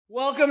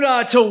Welcome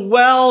to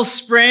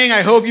Wellspring.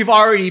 I hope you've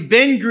already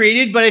been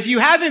greeted, but if you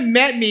haven't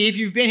met me, if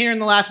you've been here in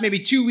the last maybe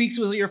 2 weeks,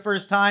 was it your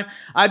first time?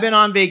 I've been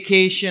on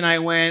vacation. I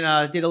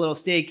went, did a little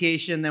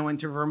staycation, then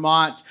went to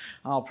Vermont.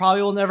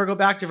 Probably will never go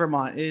back to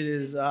Vermont. It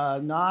is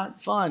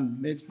not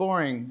fun. It's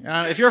boring.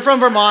 If you're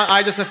from Vermont,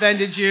 I just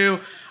offended you.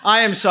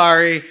 I am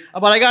sorry,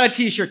 but I got a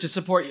t-shirt to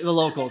support the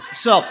locals.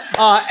 So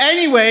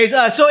anyways,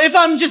 so if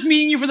I'm just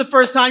meeting you for the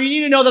first time, you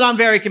need to know that I'm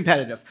very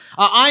competitive.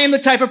 I am the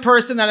type of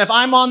person that if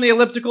I'm on the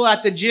elliptical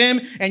at the gym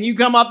and you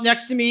come up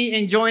next to me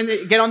and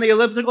get on the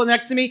elliptical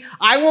next to me,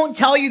 I won't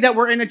tell you that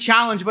we're in a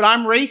challenge, but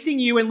I'm racing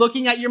you and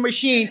looking at your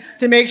machine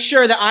to make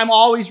sure that I'm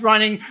always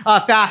running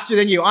faster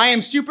than you. I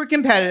am super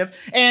competitive.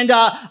 And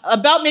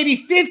about maybe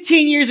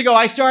 15 years ago,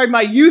 I started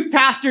my youth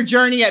pastor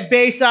journey at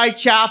Bayside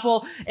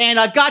Chapel, and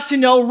I got to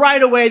know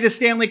right away this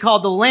family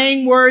called the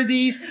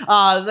Langworthys.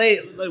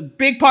 A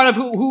big part of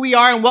who we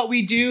are and what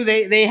we do.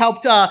 They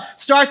helped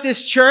start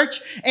this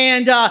church,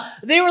 and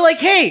they were like,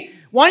 hey,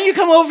 why don't you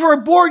come over for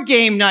a board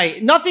game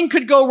night? Nothing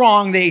could go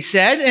wrong, they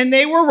said, and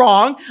they were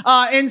wrong.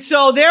 And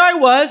so there I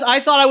was. I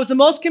thought I was the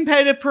most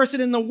competitive person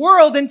in the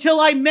world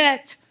until I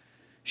met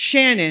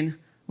Shannon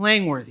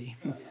Langworthy.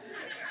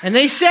 And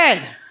they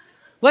said,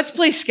 let's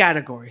play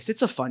Scattergories.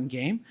 It's a fun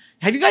game.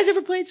 Have you guys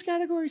ever played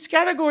Scattergories?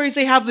 Scattergories,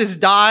 they have this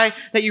die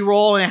that you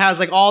roll, and it has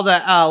like all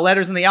the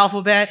letters in the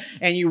alphabet,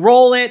 and you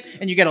roll it,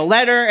 and you get a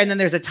letter, and then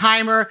there's a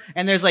timer,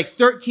 and there's like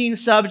 13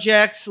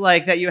 subjects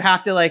like that you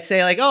have to like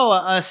say like, oh,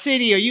 a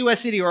city, a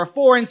U.S. city, or a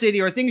foreign city,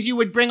 or things you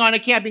would bring on a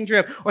camping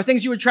trip, or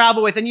things you would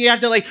travel with, and you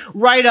have to like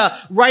write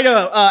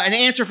an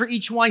answer for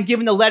each one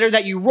given the letter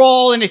that you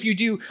roll, and if you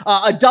do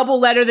a double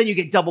letter, then you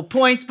get double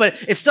points, but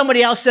if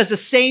somebody else says the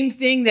same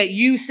thing that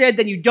you said,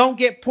 then you don't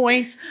get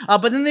points,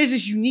 but then there's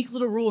this unique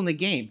little rule in the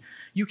game.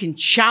 You can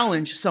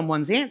challenge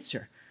someone's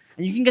answer.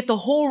 And you can get the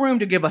whole room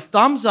to give a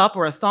thumbs up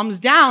or a thumbs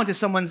down to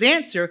someone's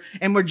answer,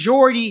 and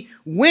majority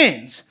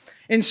wins.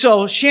 And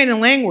so Shannon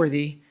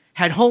Langworthy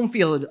had home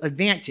field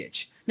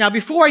advantage. Now,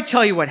 before I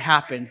tell you what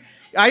happened,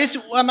 I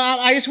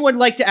just would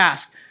like to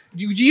ask,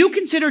 do you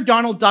consider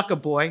Donald Duck a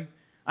boy?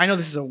 I know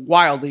this is a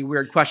wildly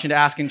weird question to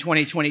ask in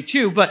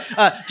 2022, but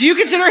do you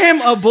consider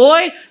him a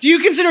boy? Do you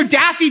consider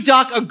Daffy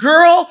Duck a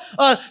girl?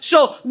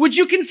 So would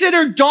you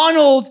consider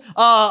Donald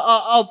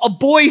a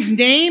boy's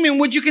name? And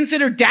would you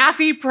consider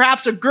Daffy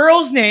perhaps a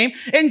girl's name?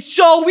 And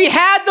so we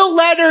had the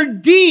letter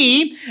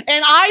D,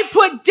 and I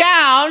put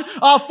down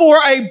for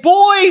a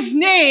boy's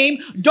name,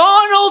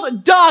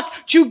 Donald Duck,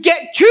 to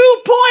get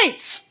 2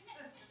 points.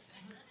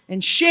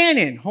 And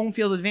Shannon, home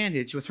field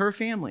advantage with her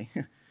family,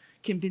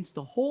 convinced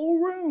the whole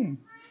room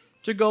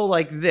to go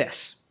like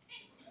this.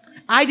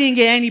 I didn't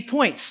get any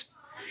points.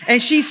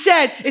 And she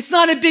said, it's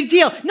not a big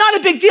deal. Not a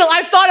big deal.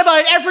 I've thought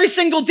about it every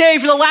single day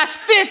for the last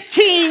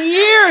 15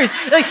 years.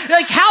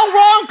 Like how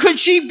wrong could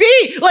she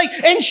be?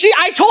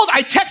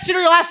 I texted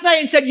her last night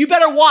and said, you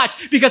better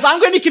watch because I'm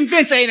going to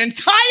convince an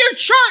entire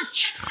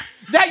church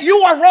that you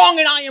are wrong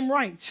and I am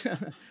right.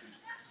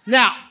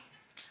 Now,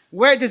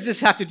 where does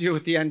this have to do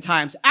with the end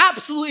times?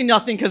 Absolutely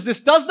nothing, because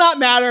this does not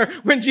matter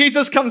when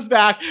Jesus comes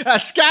back.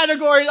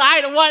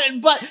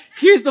 Scattergories, but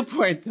here's the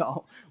point,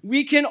 though.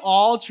 We can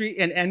all treat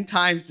an end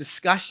times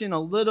discussion a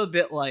little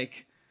bit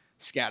like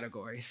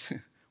scattergories.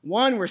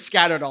 One, we're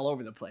scattered all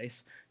over the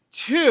place.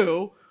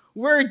 Two,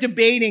 we're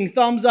debating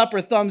thumbs up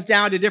or thumbs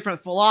down to different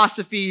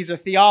philosophies or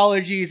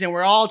theologies, and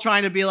we're all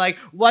trying to be like,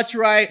 what's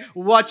right,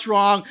 what's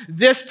wrong?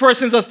 This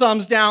person's a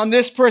thumbs down,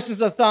 this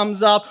person's a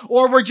thumbs up,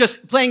 or we're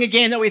just playing a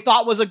game that we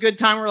thought was a good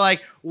time. We're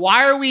like,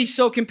 why are we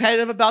so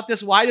competitive about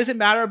this? Why does it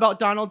matter about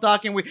Donald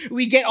Duck? And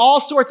we get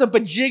all sorts of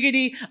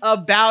bajiggity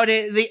about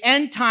it. The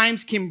end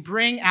times can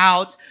bring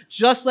out,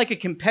 just like a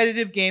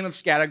competitive game of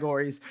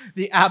scattergories,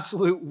 the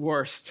absolute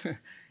worst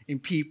in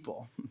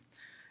people.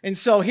 And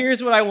so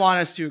here's what I want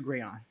us to agree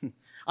on.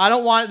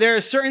 There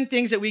are certain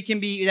things that we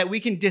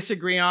can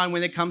disagree on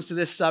when it comes to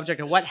this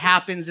subject of what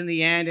happens in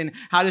the end and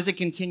how does it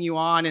continue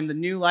on in the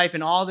new life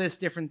and all these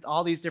different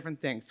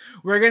things.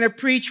 We're going to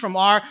preach from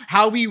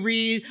how we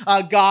read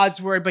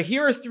God's word, but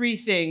here are 3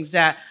 things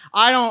that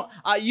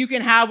you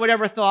can have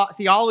whatever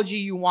theology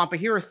you want, but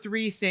here are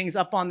 3 things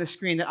up on the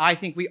screen that I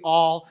think we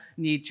all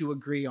need to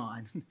agree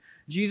on.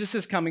 Jesus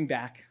is coming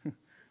back.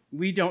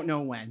 We don't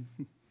know when,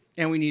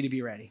 and we need to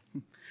be ready.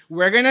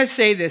 We're going to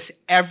say this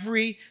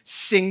every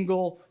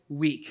single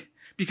week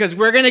because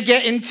we're going to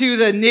get into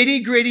the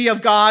nitty-gritty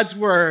of God's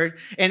word.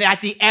 And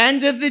at the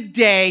end of the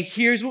day,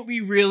 here's what we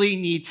really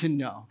need to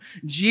know.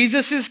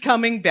 Jesus is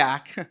coming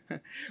back.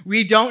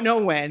 We don't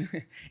know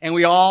when, and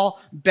we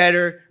all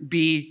better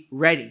be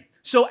ready.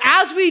 So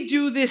as we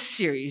do this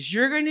series,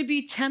 you're going to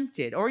be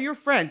tempted, or your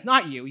friends,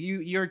 not you,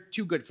 you're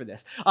too good for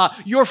this.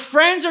 Your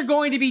friends are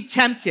going to be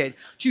tempted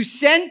to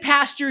send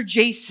Pastor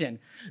Jason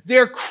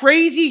their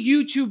crazy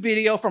YouTube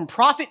video from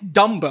Prophet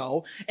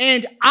Dumbo,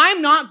 and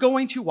I'm not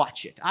going to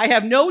watch it. I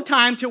have no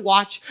time to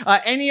watch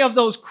any of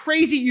those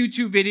crazy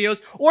YouTube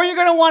videos, or you're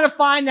going to want to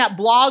find that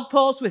blog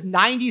post with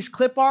 90s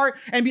clip art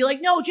and be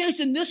like, no,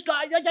 Jason, this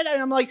guy, and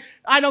I'm like,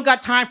 I don't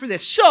got time for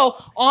this. So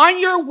on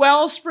your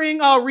Wellspring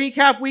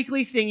Recap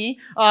Weekly thingy,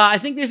 I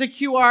think there's a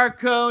QR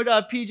code,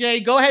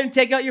 PJ. Go ahead and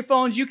take out your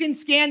phones. You can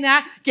scan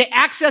that, get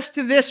access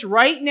to this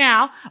right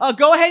now.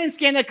 Go ahead and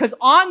scan that, because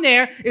on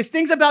there is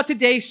things about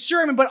today's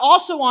sermon, but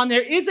also on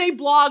there is a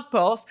blog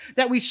post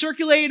that we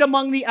circulated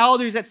among the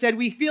elders that said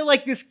we feel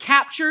like this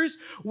captures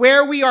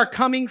where we are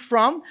coming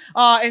from.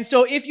 And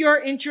so if you're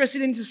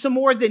interested into some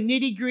more of the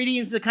nitty gritty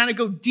and to kind of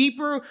go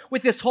deeper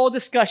with this whole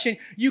discussion,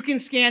 you can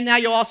scan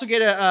that. You'll also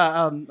get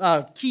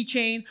a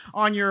keychain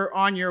on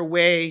your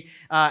way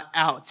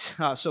out.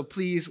 So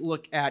please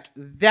look at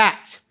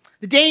that.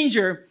 The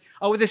danger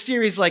with a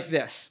series like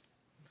this,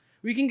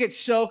 we can get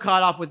so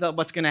caught up with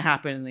what's going to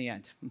happen in the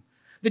end.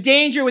 The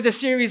danger with a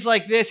series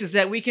like this is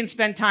that we can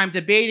spend time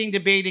debating,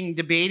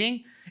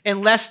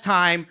 and less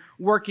time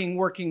working.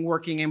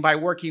 And by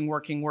working,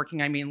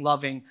 I mean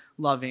loving.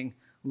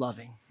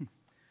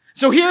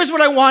 So here's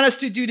what I want us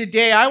to do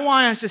today. I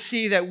want us to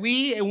see that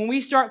when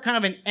we start kind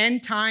of an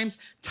end times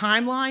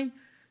timeline,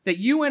 that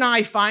you and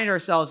I find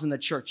ourselves in the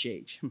church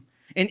age.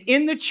 And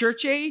in the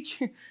church age,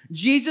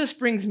 Jesus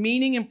brings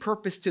meaning and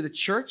purpose to the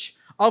church,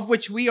 of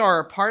which we are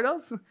a part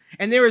of.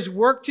 And there is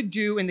work to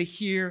do in the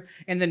here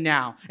and the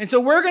now. And so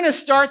we're going to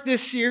start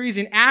this series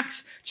in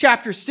Acts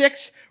chapter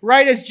 6,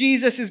 right as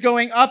Jesus is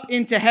going up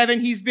into heaven.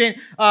 He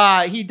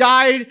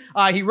died,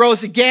 he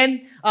rose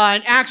again.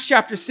 And Acts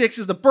chapter 6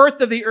 is the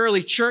birth of the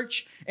early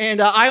church.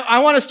 And I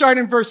want to start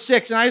in verse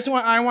 6, and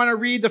I want to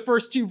read the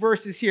first two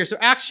verses here. So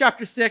Acts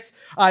chapter 6,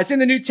 it's in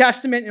the New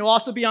Testament. It will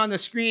also be on the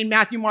screen,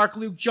 Matthew, Mark,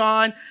 Luke,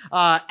 John,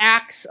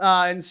 Acts.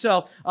 And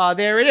so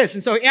there it is.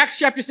 And so Acts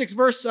chapter 6,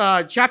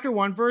 chapter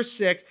 1, verse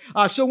 6.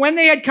 So when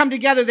they had come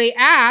together, they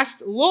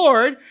asked,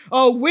 Lord,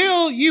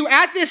 will you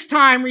at this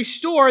time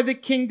restore the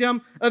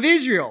kingdom of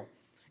Israel?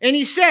 And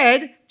he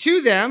said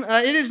to them,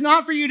 it is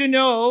not for you to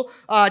know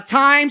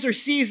times or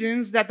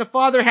seasons that the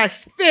Father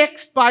has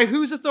fixed by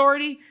whose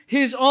authority?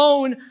 His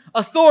own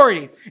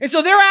authority. And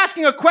so they're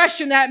asking a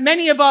question that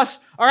many of us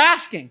are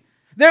asking.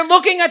 They're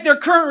looking at their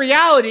current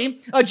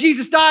reality.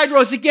 Jesus died,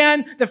 rose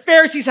again. The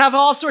Pharisees have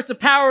all sorts of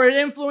power and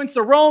influence,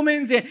 the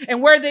Romans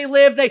and where they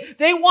live.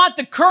 They want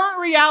the current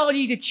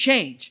reality to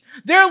change.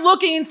 They're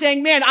looking and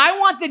saying, man, I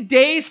want the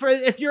days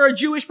if you're a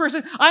Jewish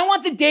person, I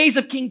want the days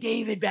of King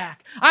David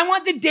back. I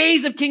want the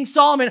days of King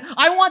Solomon.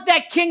 I want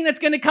that king that's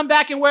going to come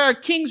back and wear a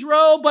king's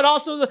robe, but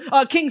also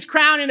the king's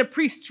crown and a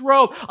priest's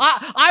robe.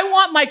 I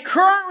want my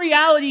current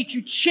reality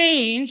to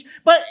change,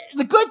 but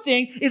the good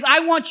thing is I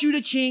want you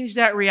to change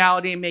that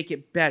reality and make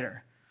it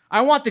better.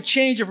 I want the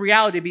change of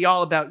reality to be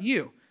all about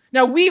you.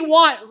 Now, we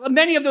want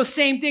many of those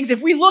same things.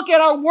 If we look at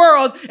our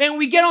world and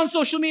we get on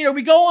social media, or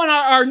we go on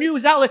our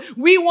news outlet,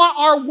 we want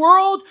our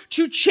world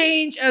to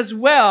change as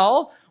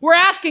well. We're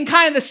asking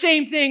kind of the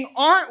same thing,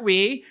 aren't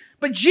we?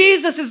 But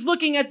Jesus is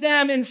looking at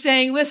them and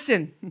saying,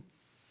 listen,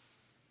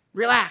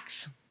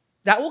 relax.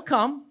 That will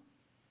come.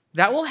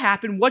 That will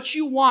happen. What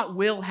you want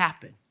will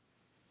happen.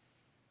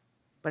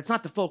 But it's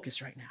not the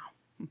focus right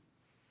now.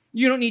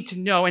 You don't need to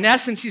know. In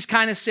essence, he's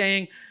kind of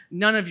saying,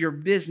 none of your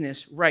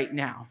business right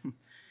now.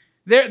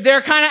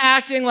 They're kind of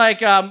acting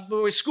like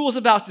school's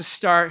about to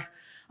start.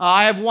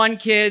 I have one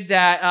kid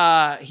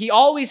that he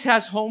always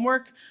has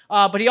homework,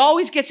 but he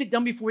always gets it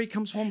done before he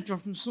comes home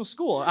from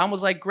school. I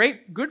was like,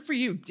 great, good for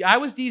you. I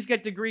was D's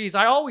get degrees.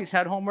 I always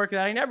had homework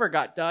that I never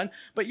got done,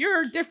 but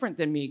you're different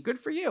than me. Good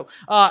for you.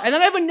 And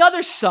then I have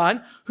another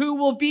son who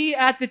will be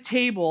at the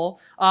table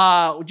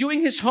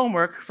doing his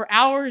homework for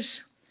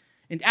hours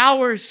and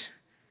hours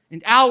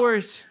and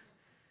hours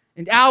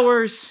and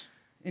hours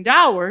and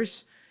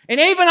hours. And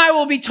Ava and I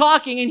will be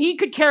talking, and he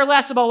could care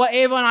less about what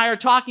Ava and I are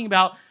talking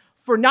about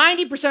for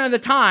 90% of the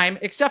time,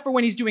 except for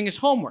when he's doing his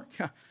homework.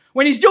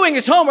 When he's doing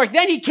his homework,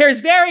 then he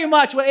cares very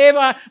much what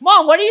Ava,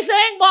 Mom, what are you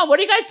saying? Mom, what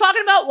are you guys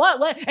talking about?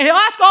 What? And he'll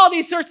ask all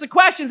these sorts of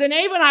questions, and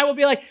Ava and I will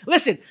be like,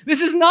 listen, this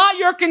is not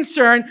your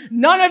concern.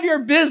 None of your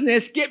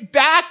business. Get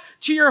back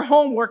to your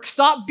homework.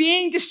 Stop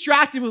being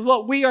distracted with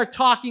what we are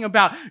talking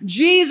about.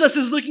 Jesus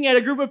is looking at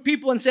a group of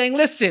people and saying,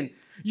 listen,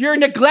 you're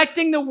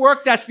neglecting the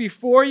work that's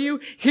before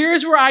you.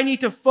 Here's where I need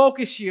to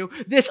focus you.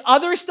 This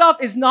other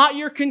stuff is not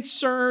your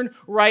concern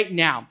right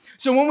now.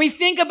 So when we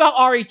think about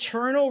our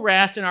eternal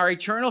rest and our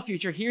eternal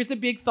future, here's the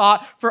big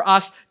thought for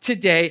us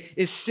today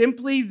is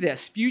simply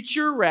this.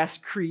 Future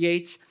rest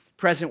creates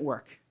present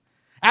work.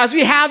 As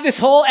we have this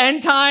whole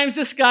end times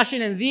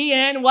discussion, in the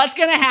end, what's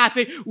going to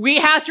happen, we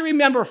have to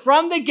remember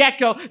from the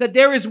get-go that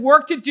there is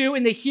work to do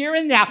in the here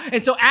and now.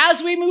 And so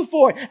as we move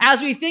forward, as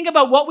we think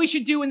about what we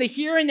should do in the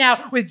here and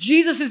now with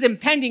Jesus'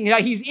 impending,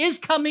 that he is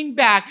coming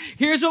back,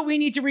 here's what we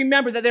need to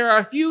remember, that there are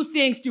a few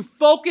things to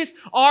focus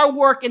our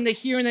work in the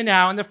here and the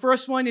now. And the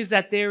first one is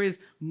that there is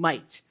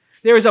might.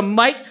 There is a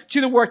might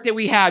to the work that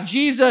we have.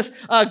 Jesus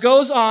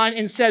goes on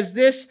and says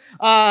this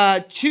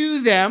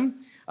to them.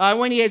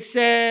 when he had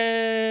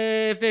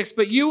said,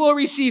 but you will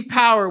receive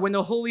power when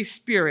the Holy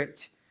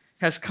Spirit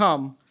has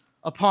come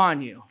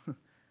upon you.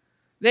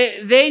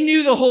 They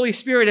knew the Holy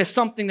Spirit as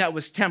something that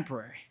was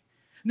temporary.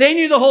 They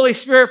knew the Holy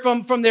Spirit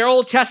from their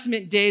Old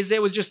Testament days.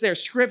 It was just their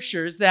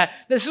scriptures that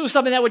this was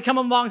something that would come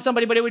among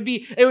somebody, but it would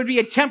be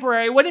a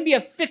temporary, it wouldn't be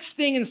a fixed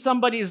thing in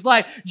somebody's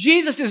life.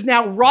 Jesus is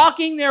now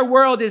rocking their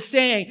world, is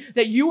saying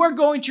that you are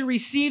going to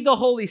receive the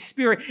Holy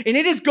Spirit and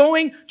it is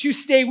going to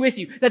stay with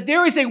you. That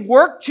there is a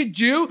work to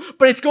do,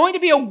 but it's going to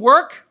be a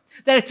work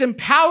that it's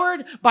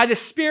empowered by the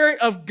Spirit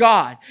of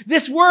God.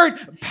 This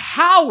word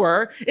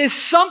power is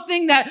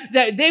something that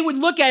they would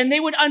look at and they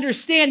would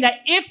understand that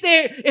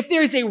if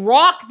there's a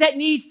rock that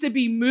needs to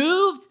be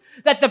moved,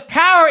 that the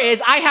power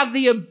is I have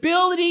the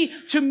ability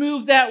to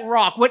move that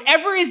rock.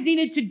 Whatever is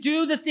needed to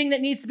do the thing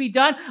that needs to be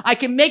done, I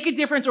can make a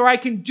difference or I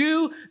can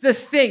do the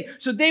thing.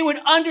 So they would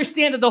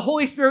understand that the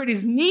Holy Spirit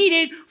is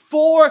needed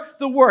for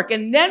the work.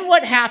 And then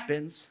what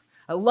happens,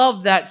 I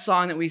love that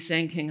song that we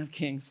sang, King of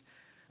Kings.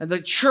 And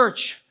the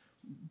church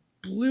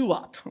blew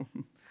up.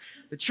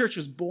 The church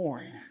was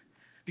born.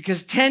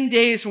 Because 10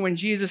 days from when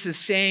Jesus is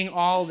saying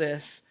all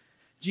this,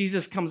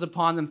 Jesus comes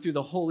upon them through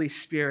the Holy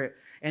Spirit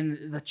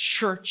and the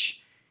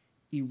church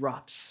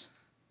erupts.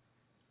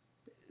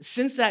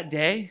 Since that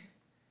day,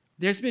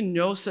 there's been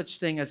no such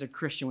thing as a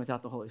Christian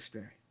without the Holy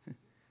Spirit.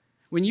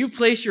 When you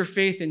place your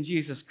faith in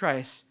Jesus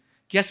Christ,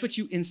 guess what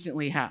you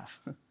instantly have?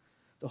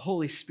 The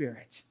Holy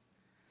Spirit.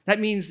 That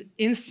means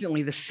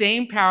instantly the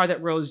same power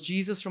that rose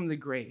Jesus from the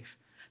grave,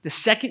 the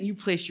second you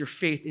place your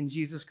faith in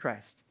Jesus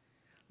Christ,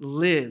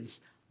 lives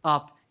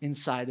up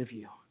inside of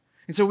you.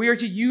 And so we are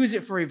to use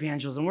it for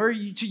evangelism. We're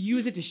to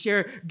use it to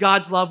share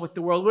God's love with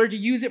the world. We're to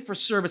use it for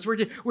service. We're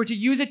to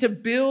use it to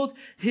build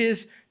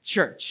his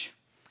church.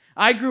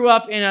 I grew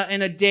up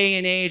in a day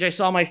and age. I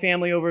saw my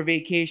family over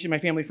vacation, my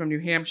family from New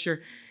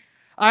Hampshire.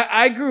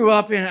 I grew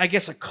up in, I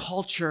guess, a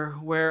culture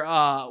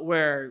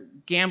where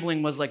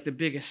gambling was like the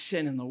biggest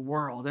sin in the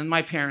world. And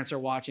my parents are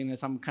watching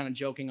this. I'm kind of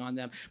joking on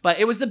them. But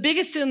it was the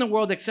biggest sin in the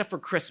world except for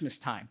Christmas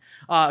time,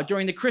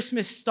 during the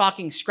Christmas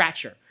stocking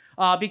scratcher.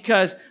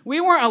 Because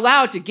we weren't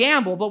allowed to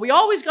gamble, but we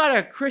always got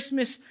a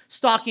Christmas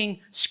stocking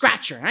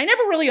scratcher. And I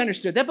never really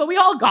understood that, but we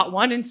all got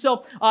one. And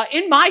so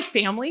in my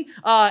family,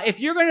 if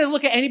you're going to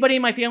look at anybody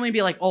in my family and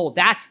be like, oh,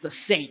 that's the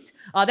saint,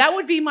 that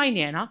would be my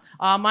Nana.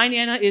 My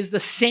Nana is the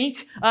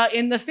saint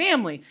in the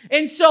family.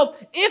 And so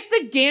if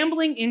the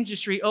gambling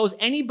industry owes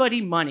anybody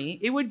money,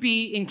 it would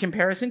be, in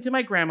comparison to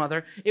my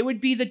grandmother, it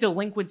would be the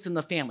delinquents in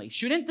the family.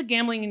 Shouldn't the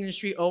gambling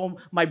industry owe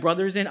my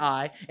brothers and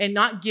I and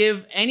not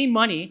give any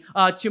money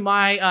to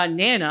my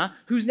Nana,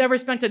 who's never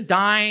spent a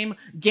dime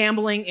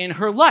gambling in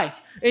her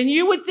life? And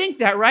you would think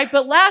that, right?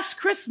 But last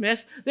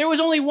Christmas, there was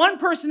only one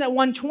person that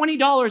won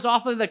 $20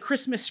 off of the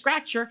Christmas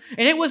scratcher,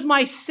 and it was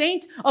my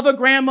saint of a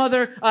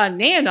grandmother,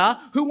 Nana,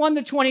 who won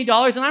the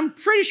 $20, and I'm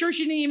pretty sure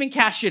she didn't even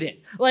cash it in.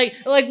 Like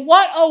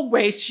what a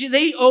waste.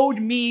 They owed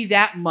me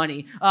that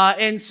money,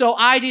 and so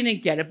I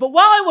didn't get it. But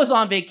while I was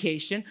on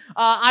vacation,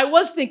 I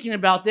was thinking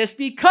about this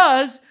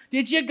because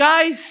did you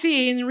guys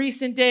see in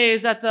recent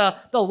days that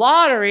the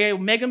lottery,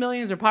 Mega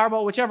Millions or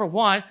Powerball, whichever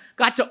one,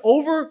 got to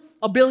over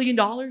 $1 billion?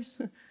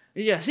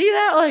 Did you see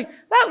that? Like,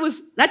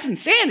 that's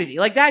insanity.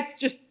 Like, that's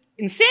just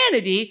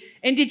insanity.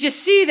 And did you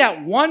see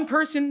that one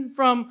person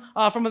from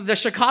the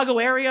Chicago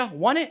area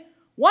won it?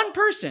 One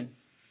person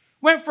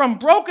went from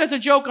broke as a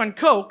joke on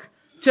Coke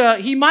to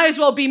he might as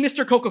well be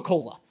Mr.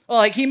 Coca-Cola.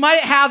 Like, he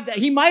might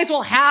as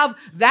well have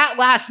that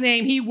last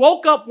name. He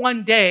woke up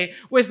one day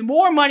with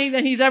more money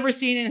than he's ever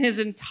seen in his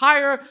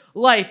entire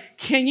life.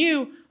 Can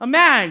you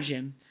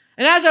imagine?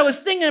 And as I was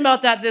thinking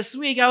about that this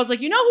week, I was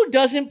like, you know who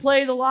doesn't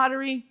play the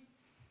lottery?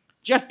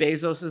 Jeff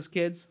Bezos'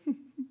 kids.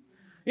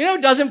 You know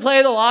who doesn't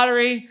play the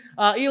lottery?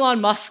 Elon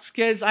Musk's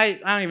kids. I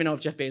don't even know if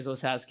Jeff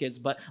Bezos has kids,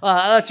 but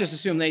let's just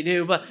assume they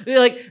do. But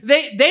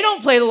they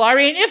don't play the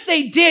lottery. And if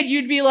they did,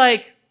 you'd be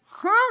like,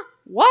 huh?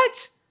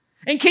 What?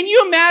 And can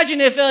you imagine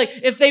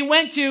if they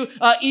went to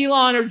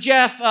Elon or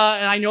Jeff,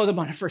 and I know them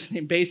on a first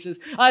name basis,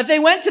 if they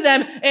went to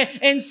them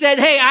and said,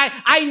 hey,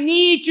 I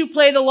need to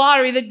play the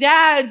lottery, the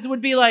dads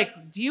would be like,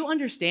 do you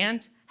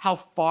understand how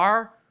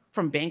far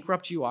from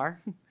bankrupt you are?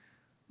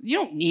 You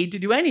don't need to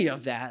do any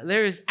of that.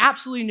 There is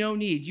absolutely no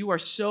need. You are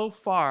so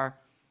far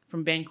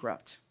from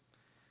bankrupt.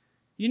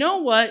 You know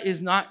what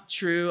is not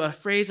true? A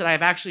phrase that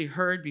I've actually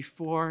heard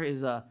before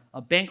is a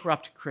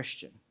bankrupt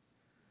Christian.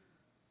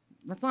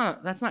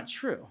 That's not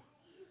true.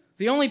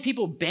 The only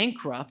people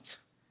bankrupt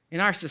in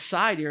our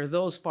society are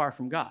those far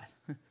from God,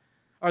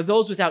 are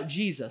those without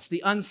Jesus,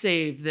 the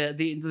unsaved,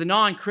 the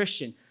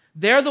non-Christian.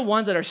 They're the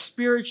ones that are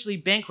spiritually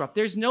bankrupt.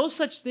 There's no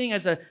such thing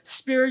as a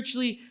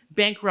spiritually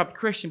bankrupt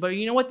Christian. But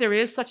you know what there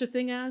is such a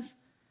thing as?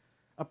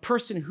 A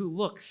person who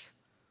looks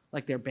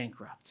like they're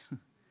bankrupt.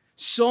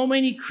 So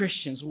many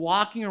Christians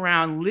walking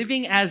around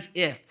living as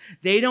if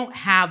they don't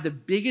have the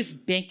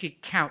biggest bank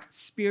account,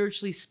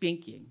 spiritually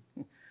speaking,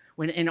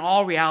 when in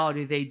all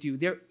reality they do.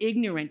 They're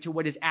ignorant to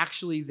what is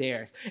actually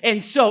theirs.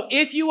 And so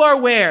if you are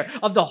aware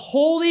of the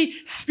Holy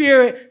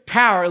Spirit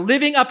power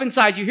living up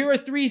inside you, here are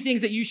 3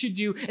 things that you should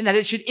do and that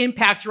it should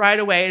impact right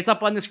away. It's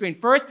up on the screen.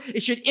 First,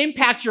 it should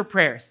impact your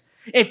prayers.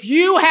 If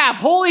you have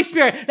Holy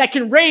Spirit that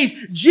can raise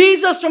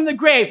Jesus from the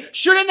grave,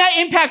 shouldn't that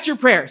impact your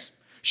prayers?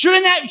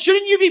 Shouldn't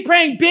you be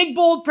praying big,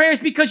 bold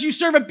prayers because you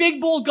serve a big,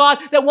 bold God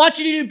that wants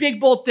you to do big,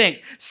 bold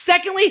things?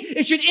 Secondly,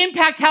 it should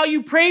impact how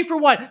you pray for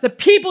what? The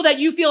people that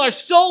you feel are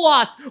so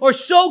lost or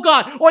so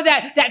gone, or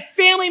that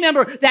family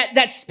member,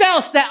 that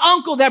spouse, that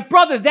uncle, that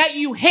brother that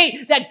you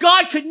hate, that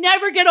God could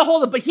never get a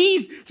hold of, but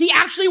he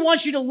actually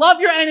wants you to love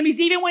your enemies,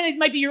 even when it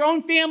might be your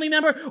own family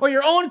member or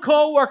your own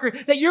coworker,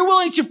 that you're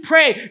willing to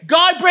pray,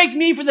 God, break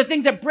me for the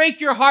things that break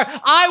your heart.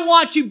 I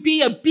want to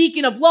be a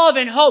beacon of love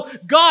and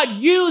hope.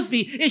 God, use me.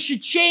 It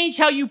should change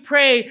how you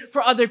pray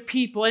for other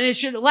people. And it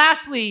should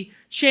lastly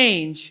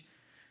change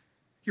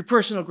your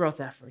personal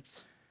growth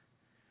efforts.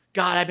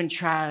 God, I've been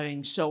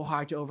trying so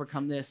hard to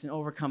overcome this and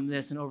overcome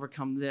this and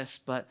overcome this,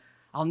 but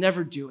I'll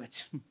never do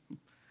it.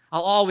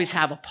 I'll always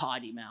have a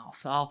potty mouth.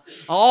 I'll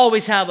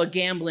always have a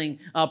gambling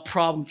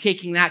problem,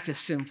 taking that to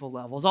sinful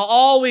levels.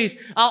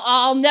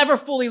 I'll never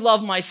fully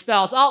love my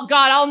spouse. I'll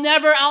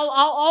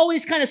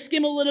always kind of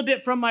skim a little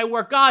bit from my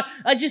work. God,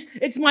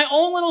 it's my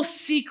own little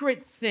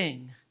secret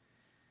thing.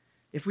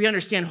 If we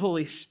understand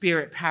Holy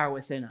Spirit power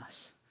within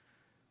us,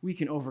 we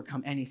can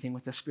overcome anything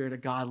with the Spirit of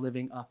God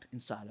living up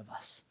inside of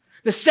us.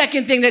 The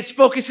second thing that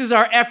focuses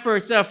our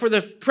efforts for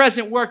the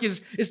present work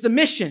is the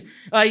mission.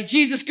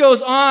 Jesus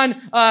goes on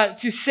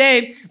to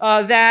say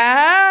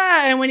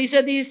that, and when he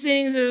said these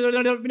things,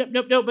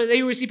 but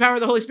they will receive power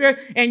of the Holy Spirit,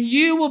 and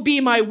you will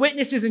be my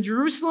witnesses in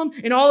Jerusalem,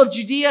 in all of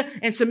Judea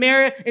and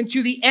Samaria, and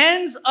to the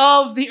ends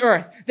of the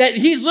earth. That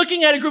he's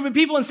looking at a group of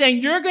people and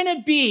saying, you're going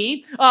to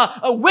be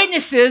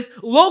witnesses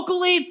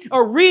locally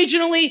or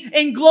regionally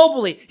and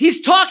globally.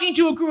 He's talking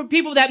to a group of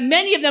people that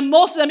many of them,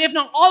 most of them, if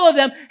not all of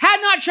them, had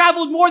not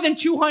traveled more than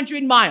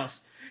 200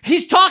 miles.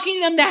 He's talking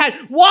to them that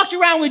had walked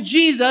around with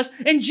Jesus,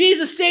 and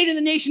Jesus stayed in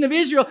the nation of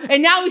Israel.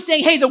 And now he's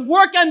saying, hey, the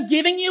work I'm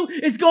giving you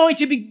is going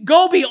to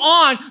go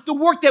beyond the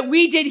work that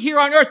we did here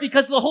on earth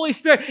because of the Holy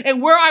Spirit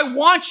and where I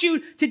want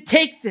you to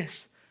take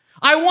this.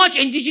 I want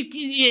you,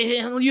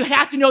 and you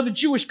have to know the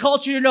Jewish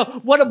culture to know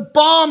what a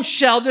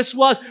bombshell this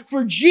was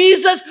for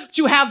Jesus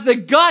to have the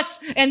guts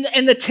and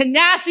the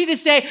tenacity to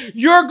say,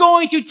 you're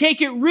going to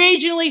take it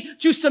regionally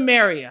to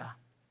Samaria.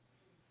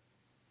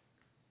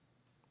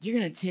 You're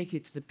going to take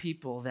it to the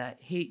people that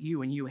hate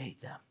you and you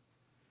hate them.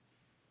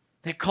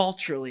 That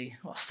culturally,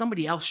 well,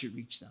 somebody else should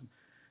reach them.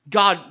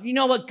 God, you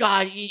know what,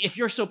 God, if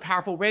you're so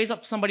powerful, raise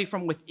up somebody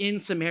from within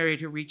Samaria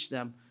to reach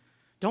them.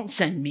 Don't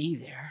send me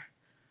there.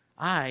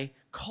 I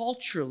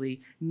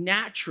culturally,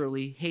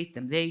 naturally hate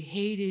them. They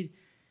hated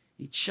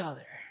each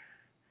other.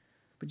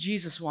 But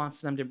Jesus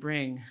wants them to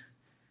bring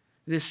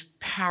this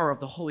power of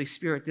the Holy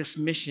Spirit, this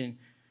mission,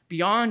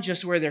 beyond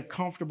just where they're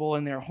comfortable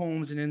in their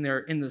homes and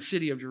in the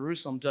city of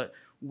Jerusalem, to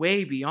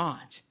way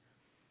beyond.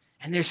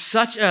 And there's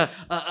such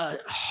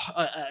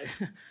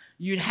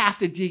you'd have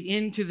to dig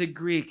into the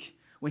Greek.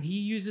 When he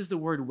uses the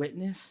word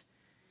witness,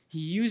 he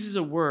uses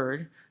a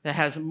word that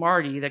has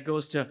marty that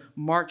goes to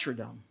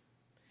martyrdom.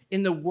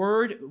 In the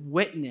word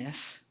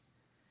witness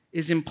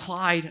is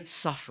implied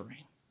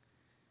suffering.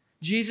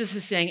 Jesus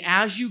is saying,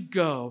 as you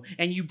go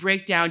and you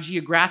break down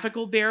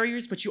geographical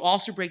barriers, but you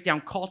also break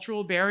down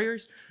cultural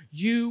barriers,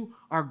 you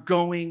are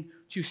going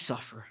to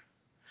suffer.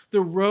 The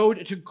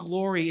road to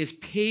glory is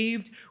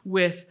paved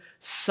with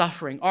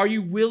suffering. Are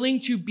you willing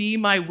to be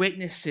my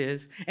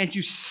witnesses and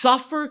to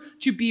suffer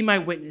to be my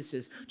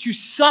witnesses? To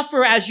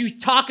suffer as you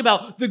talk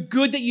about the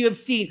good that you have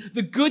seen,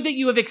 the good that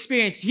you have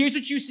experienced. Here's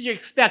what you should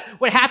expect.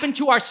 What happened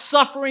to our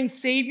suffering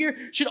Savior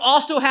should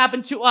also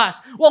happen to us.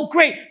 Well,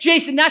 great,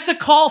 Jason, that's a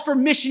call for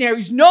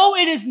missionaries. No,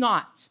 it is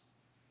not.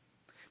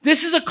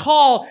 This is a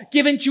call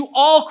given to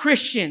all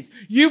Christians.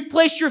 You've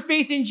placed your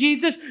faith in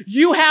Jesus.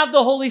 You have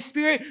the Holy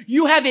Spirit.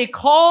 You have a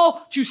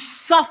call to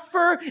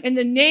suffer in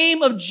the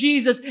name of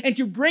Jesus and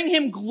to bring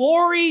him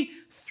glory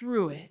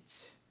through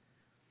it.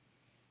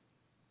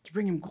 To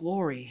bring him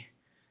glory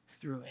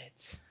through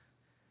it.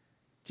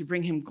 To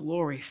bring him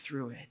glory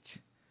through it.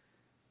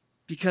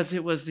 Because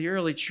it was the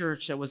early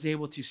church that was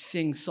able to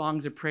sing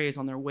songs of praise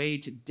on their way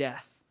to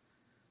death,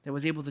 that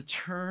was able to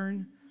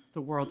turn the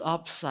world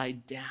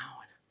upside down.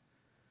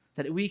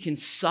 That we can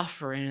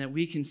suffer and that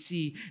we can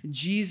see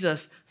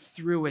Jesus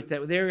through it,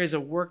 that there is a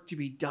work to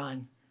be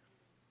done.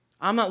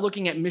 I'm not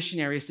looking at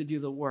missionaries to do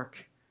the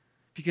work,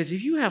 because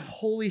if you have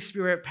Holy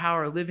Spirit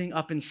power living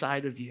up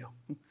inside of you,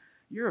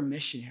 you're a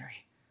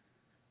missionary.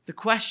 The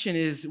question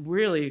is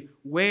really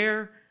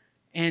where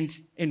and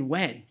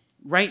when.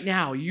 Right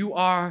now, you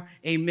are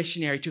a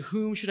missionary. To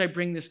whom should I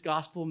bring this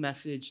gospel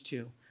message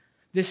to?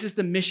 This is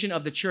the mission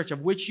of the church,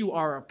 of which you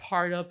are a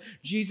part of.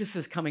 Jesus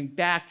is coming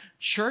back.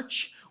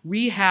 Church,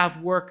 we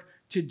have work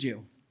to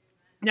do.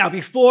 Now,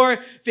 before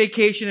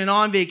vacation and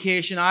on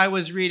vacation, I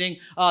was reading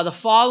the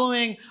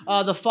following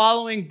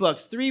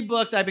books. 3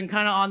 books. I've been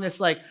kind of on this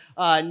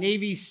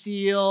Navy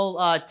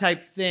SEAL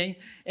type thing.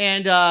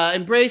 And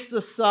embrace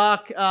the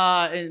suck,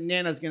 and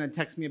Nana's going to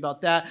text me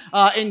about that.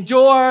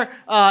 Endure,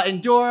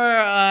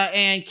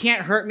 and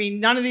Can't Hurt Me.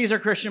 None of these are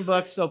Christian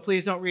books, so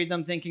please don't read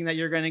them thinking that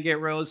you're going to get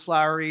rose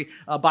flowery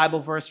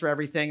Bible verse for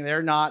everything.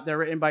 They're not. They're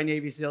written by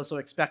Navy SEALs, so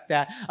expect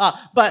that.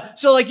 But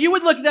so like you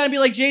would look at that and be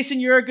like, Jason,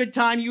 you're a good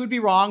time. You would be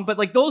wrong. But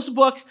like those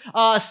books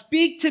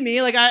speak to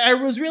me. Like I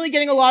was really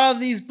getting a lot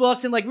of these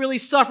books and like really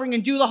suffering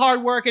and do the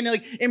hard work and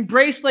like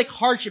embrace like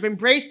hardship.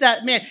 Embrace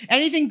that, man,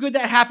 anything good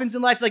that happens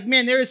in life, like,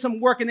 man, there is some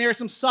work and there is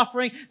some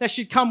suffering that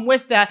should come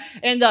with that.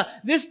 And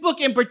this book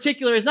in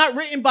particular is not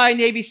written by a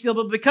Navy SEAL,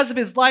 but because of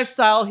his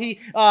lifestyle,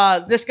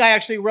 this guy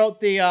actually wrote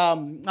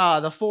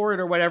the foreword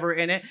or whatever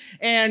in it.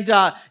 And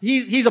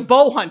he's a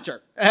bow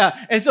hunter.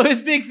 And so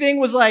his big thing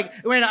was like,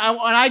 when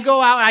I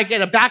go out and I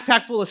get a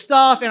backpack full of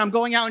stuff and I'm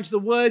going out into the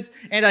woods,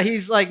 and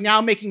he's like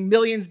now making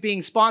millions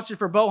being sponsored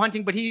for bow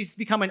hunting, but he's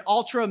become an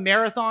ultra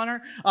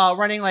marathoner,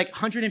 running like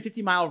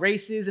 150-mile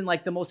races in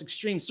like the most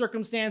extreme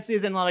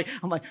circumstances. And like,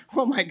 I'm like,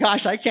 oh my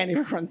gosh, I can't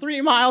even run 3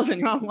 miles.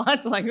 And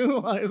what? Like,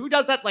 who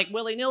does that like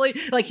willy-nilly?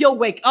 Like he'll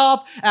wake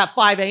up at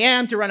 5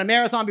 a.m. to run a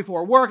marathon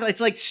before work.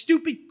 It's like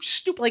stupid.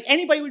 Like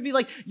anybody would be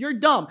like, you're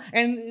dumb.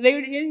 And they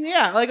would,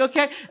 yeah, like,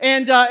 okay.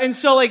 And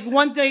so like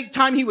one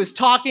time he was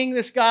talking,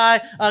 this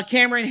guy,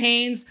 Cameron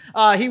Haynes,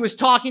 he was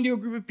talking to a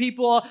group of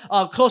people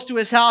close to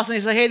his house, and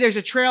he's like, hey, there's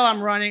a trail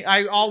I'm running.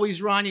 I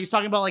always run. He was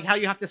talking about like how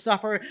you have to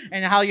suffer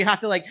and how you have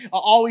to like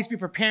always be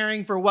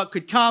preparing for what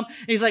could come.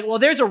 And he's like, well,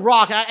 there's a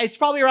rock. It's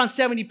probably around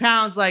 70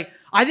 pounds. Like,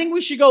 I think we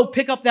should go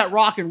pick up that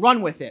rock and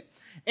run with it.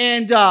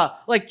 And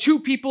like 2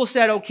 people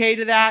said okay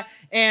to that.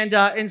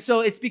 And so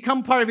it's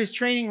become part of his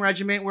training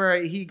regimen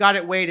where he got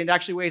it weighed and it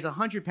actually weighs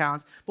 100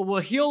 pounds.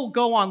 But he'll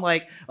go on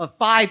like a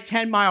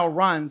 5-10 mile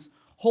runs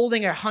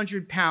holding a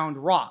 100-pound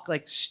rock.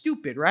 Like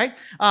stupid, right?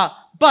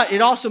 But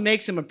it also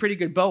makes him a pretty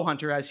good bow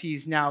hunter as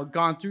he's now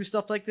gone through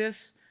stuff like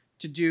this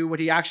to do what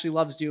he actually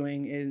loves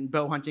doing in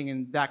bow hunting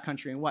in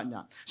backcountry and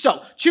whatnot.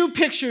 So 2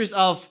 pictures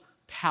of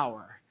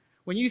power.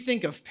 When you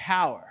think of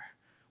power,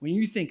 when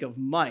you think of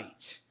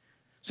might,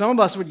 some of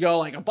us would go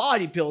like a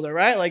bodybuilder,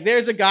 right? Like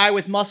there's a guy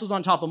with muscles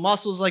on top of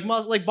muscles, like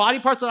body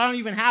parts that I don't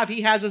even have.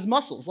 He has his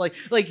muscles. Like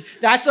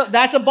that's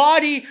a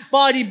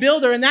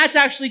bodybuilder, and that's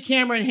actually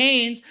Cameron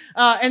Haynes.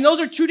 And those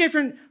are 2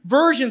 different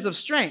versions of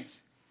strength.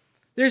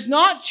 There's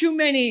not too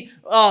many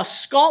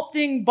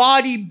sculpting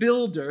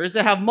bodybuilders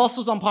that have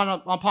muscles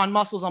upon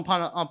muscles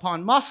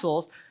upon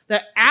muscles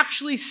that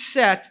actually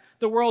set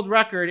the world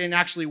record in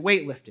actually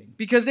weightlifting,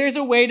 because there's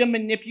a way to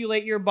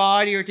manipulate your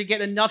body or to get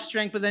enough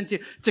strength, but then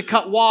to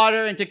cut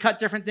water and to cut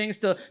different things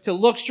to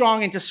look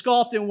strong and to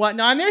sculpt and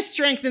whatnot. And there's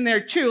strength in there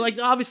too. Like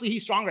obviously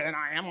he's stronger than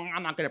I am.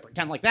 I'm not going to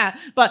pretend like that.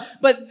 But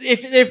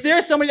if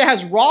there's somebody that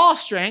has raw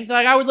strength,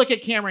 like I would look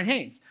at Cameron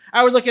Haynes.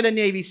 I would look at a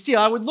Navy SEAL.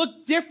 I would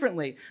look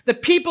differently. The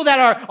people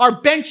that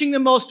are benching the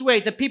most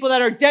weight, the people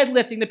that are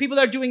deadlifting, the people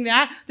that are doing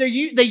that, they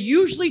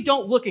usually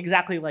don't look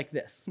exactly like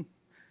this.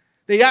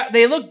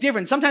 They look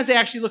different. Sometimes they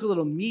actually look a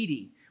little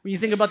meaty. When you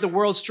think about the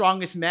world's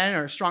strongest men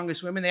or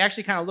strongest women, they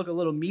actually kind of look a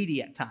little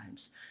meaty at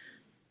times.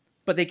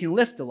 But they can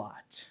lift a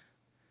lot.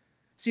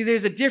 See,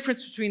 there's a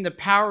difference between the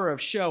power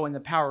of show and the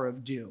power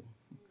of do.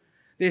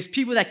 There's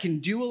people that can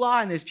do a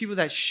lot, and there's people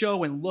that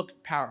show and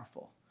look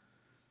powerful.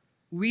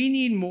 We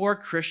need more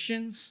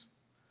Christians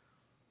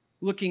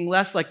looking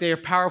less like they are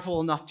powerful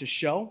enough to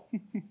show.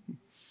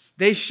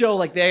 They show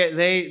like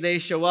they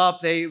show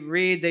up, they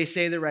read, they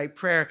say the right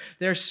prayer.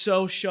 They're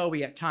so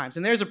showy at times.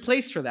 And there's a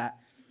place for that.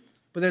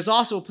 But there's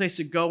also a place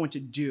to go and to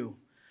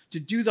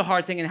do the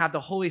hard thing and have the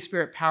Holy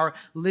Spirit power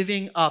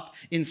living up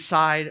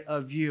inside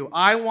of you.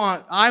 I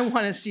want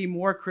to see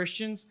more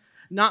Christians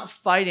not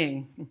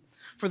fighting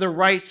for the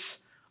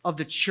rights of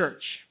the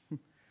church.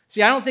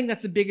 See, I don't think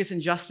that's the biggest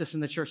injustice in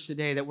the church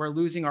today, that we're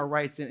losing our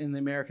rights in the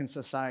American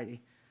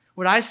society.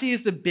 What I see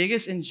is the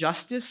biggest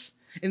injustice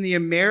in the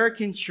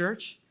American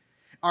church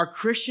are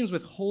Christians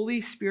with Holy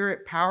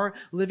Spirit power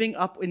living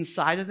up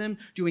inside of them,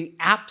 doing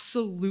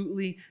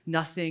absolutely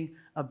nothing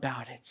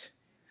about it.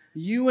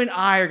 You and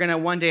I are going to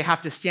one day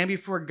have to stand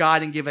before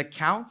God and give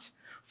account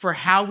for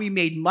how we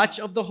made much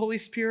of the Holy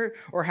Spirit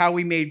or how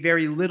we made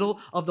very little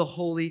of the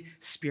Holy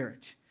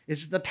Spirit.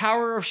 Is it the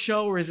power of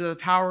show or is it the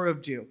power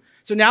of do?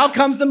 So now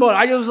comes the motive.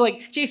 I was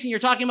like, Jason, you're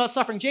talking about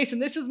suffering. Jason,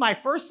 this is my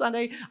first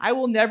Sunday. I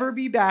will never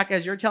be back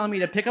as you're telling me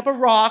to pick up a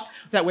rock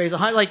that weighs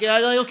 100. Like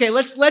okay,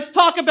 let's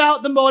talk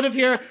about the motive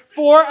here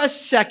for a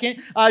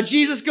second.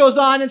 Jesus goes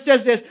on and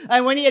says this,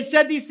 and when he had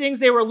said these things,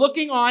 they were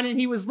looking on, and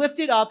he was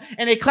lifted up,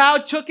 and a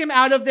cloud took him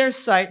out of their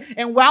sight.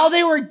 And while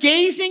they were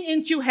gazing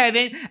into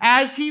heaven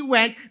as he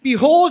went,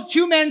 behold,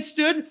 2 men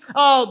stood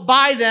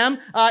by them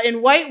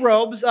in white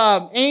robes,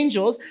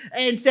 angels,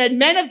 and said,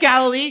 Men of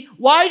Galilee,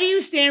 why do you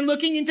stand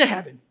looking into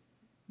heaven?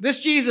 This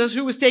Jesus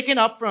who was taken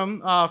up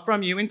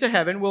from you into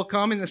heaven will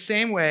come in the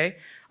same way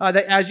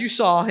that as you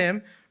saw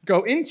him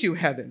go into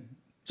heaven.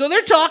 So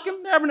they're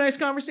talking, they're having a nice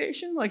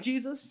conversation, like,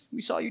 Jesus,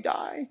 we saw you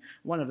die.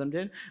 One of them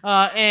did.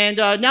 And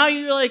now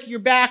you're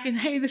back, and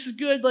hey, this is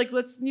good. Like,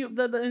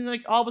 and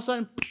like all of a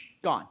sudden,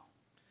 gone.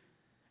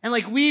 And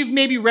like we've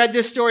maybe read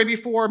this story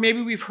before,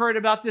 maybe we've heard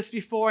about this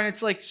before, and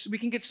it's like we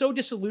can get so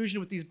disillusioned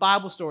with these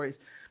Bible stories.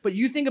 But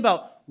you think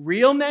about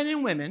real men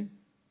and women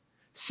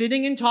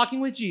sitting and talking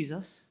with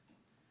Jesus,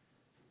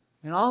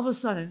 and all of a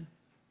sudden,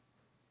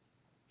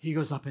 he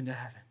goes up into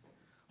heaven.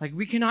 Like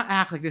we cannot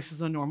act like this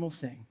is a normal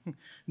thing.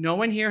 No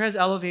one here has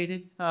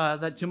elevated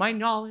that to my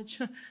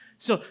knowledge.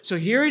 So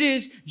here it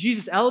is.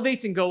 Jesus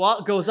elevates and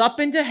goes up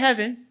into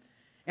heaven,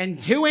 and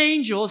two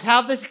angels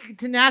have the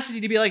tenacity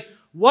to be like,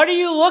 what are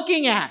you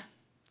looking at?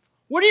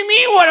 What do you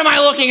mean, what am I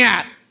looking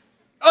at?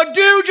 A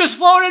dude just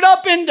floated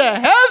up into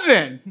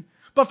heaven.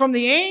 But from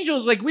the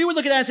angels, like we would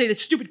look at that and say, that's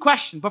a stupid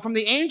question. But from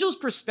the angels'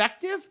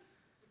 perspective,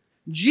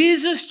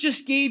 Jesus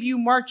just gave you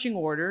marching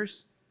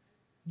orders.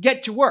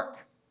 Get to work.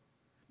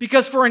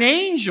 Because for an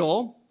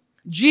angel,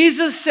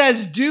 Jesus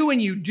says do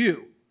and you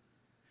do.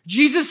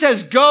 Jesus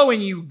says go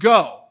and you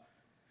go.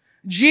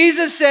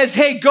 Jesus says,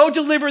 hey, go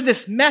deliver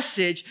this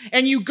message,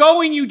 and you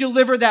go and you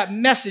deliver that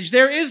message.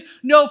 There is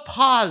no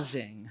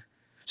pausing.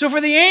 So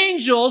for the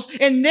angels,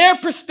 in their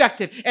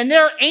perspective, and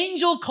their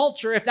angel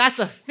culture, if that's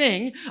a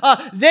thing,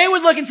 they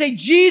would look and say,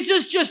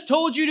 Jesus just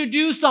told you to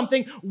do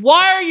something.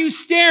 Why are you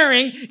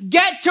staring?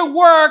 Get to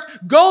work.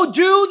 Go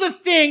do the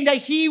thing that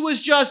he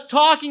was just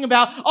talking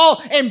about.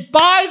 Oh, and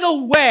by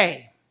the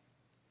way,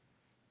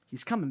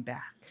 he's coming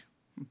back.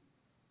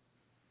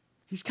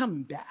 He's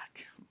coming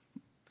back.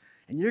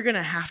 And you're going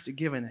to have to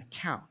give an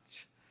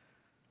account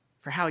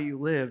for how you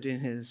lived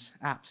in his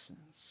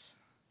absence.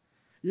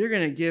 You're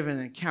going to give an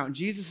account.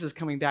 Jesus is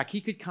coming back.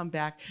 He could come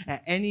back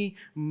at any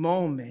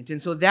moment.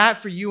 And so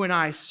that for you and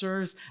I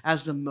serves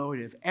as the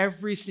motive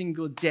every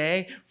single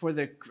day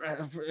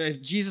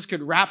if Jesus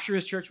could rapture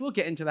his church. We'll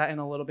get into that in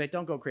a little bit.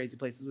 Don't go crazy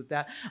places with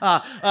that.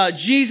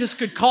 Jesus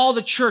could call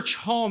the church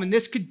home, and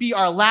this could be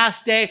our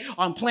last day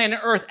on planet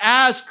Earth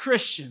as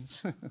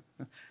Christians.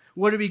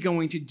 What are we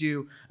going to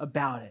do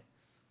about it?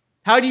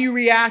 How do you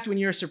react when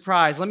you're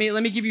surprised? Let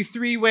me give you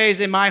 3 ways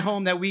in my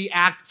home that we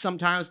act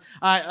sometimes.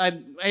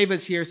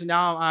 Ava's here, so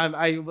now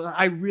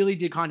I really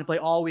did contemplate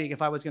all week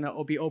if I was going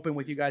to be open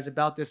with you guys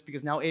about this,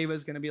 because now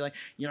Ava's going to be like,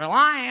 you're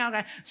lying.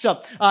 Okay.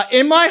 So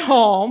in my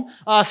home,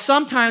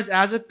 sometimes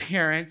as a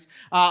parent,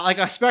 like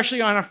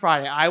especially on a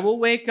Friday, I will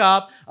wake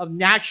up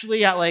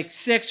naturally at like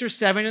 6 or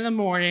 7 in the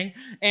morning,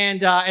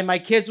 and my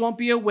kids won't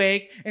be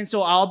awake, and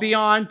so I'll be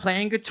on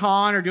playing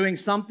guitar or doing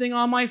something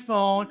on my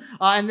phone,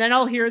 and then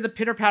I'll hear the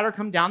pitter-patter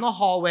come down the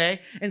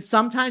hallway, and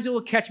sometimes it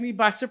will catch me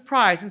by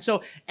surprise. And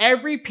so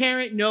every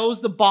parent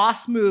knows the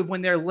boss move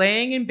when they're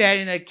laying in bed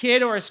and a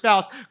kid or a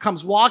spouse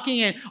comes walking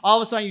in.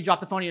 All of a sudden, you drop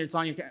the phone and it's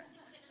on your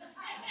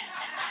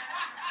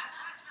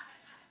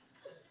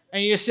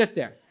and you just sit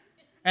there.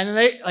 And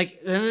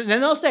then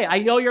they'll say, I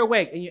know you're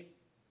awake. And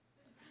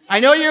I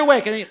know you're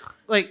awake. And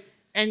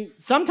and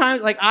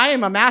sometimes, I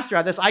am a master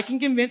at this. I can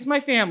convince my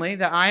family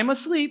that I am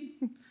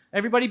asleep.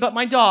 Everybody but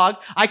my dog.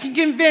 I can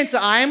convince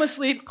that I am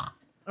asleep. All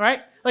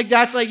right?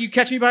 That's you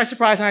catch me by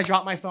surprise and I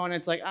drop my phone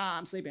and it's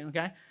I'm sleeping,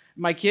 okay?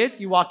 My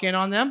kids, you walk in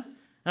on them,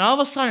 and all of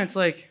a sudden it's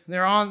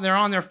they're on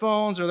their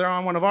phones, or they're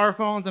on one of our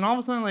phones, and all of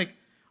a sudden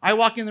I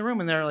walk in the room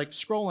and they're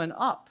scrolling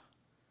up.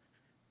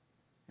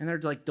 And they're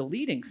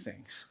deleting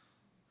things.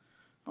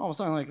 All of a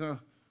sudden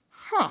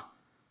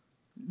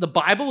the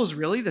Bible is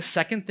really the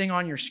second thing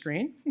on your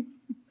screen?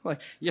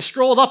 You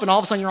scrolled up and all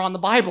of a sudden you're on the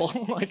Bible.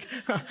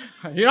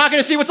 You're not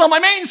going to see what's on my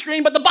main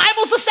screen, but the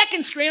Bible's the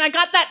second screen. I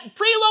got that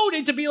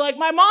preloaded to be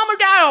my mom or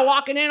dad are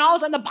walking in. All of a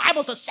sudden the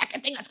Bible's the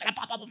second thing that's going to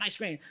pop up on my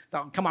screen.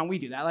 So, come on, we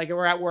do that.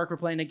 We're at work, we're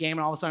playing a game,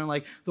 and all of a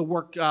sudden the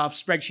work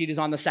spreadsheet is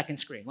on the second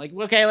screen.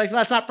 Okay,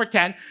 let's not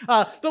pretend.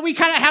 But we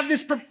kind of have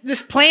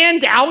this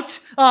planned out.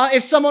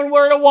 If someone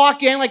were to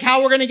walk in,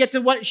 how we're going to get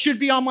to what should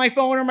be on my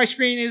phone or my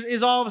screen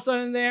is all of a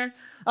sudden there.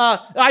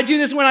 I do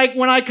this when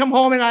I come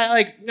home and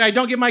I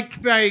don't give my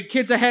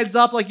kids a heads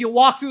up. You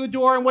walk through the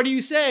door and what do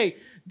you say?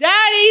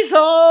 Daddy's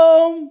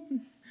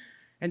home.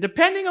 And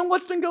depending on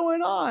what's been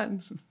going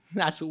on,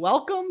 that's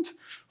welcomed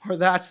or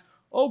that's,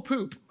 oh,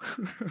 poop.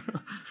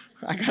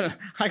 I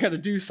gotta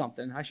do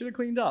something. I should have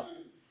cleaned up.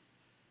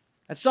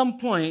 At some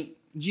point,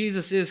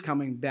 Jesus is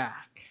coming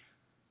back.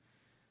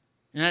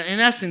 And in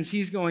essence,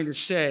 he's going to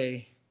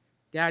say,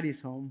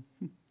 Daddy's home.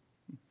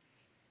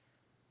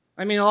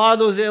 A lot of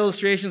those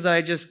illustrations that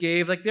I just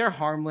gave, they're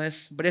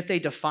harmless, but if they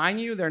define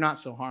you, they're not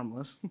so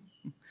harmless.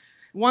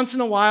 Once in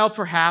a while,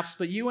 perhaps,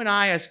 but you and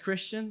I as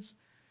Christians,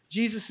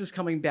 Jesus is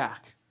coming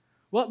back.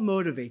 What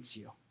motivates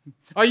you?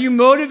 Are you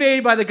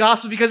motivated by the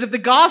gospel? Because if the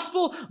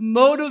gospel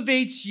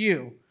motivates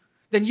you,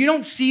 then you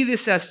don't see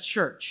this as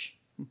church.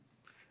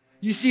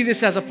 You see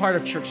this as a part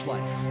of church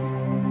life.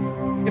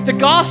 If the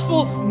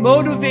gospel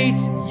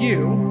motivates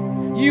you,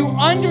 you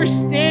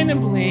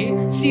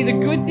understandably see the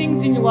good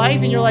things in your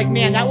life and you're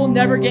man, that will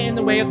never get in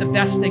the way of the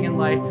best thing in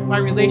life, my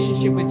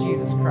relationship with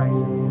Jesus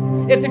Christ.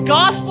 If the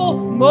gospel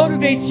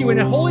motivates you and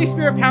the Holy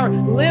Spirit power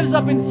lives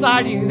up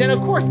inside of you, then of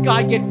course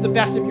God gets the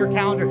best of your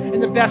calendar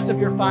and the best of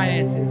your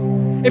finances.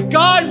 If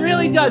God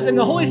really does and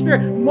the Holy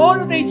Spirit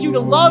motivates you to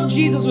love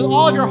Jesus with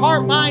all of your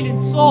heart, mind, and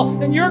soul,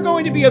 then you're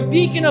going to be a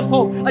beacon of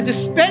hope, a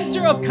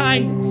dispenser of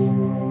kindness.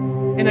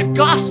 and a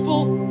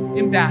gospel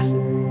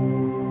ambassador.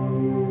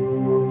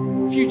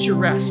 Future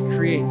rest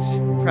creates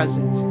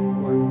present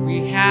work.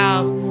 We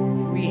have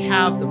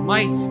the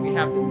might, we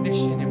have the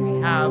mission, and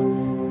we have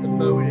the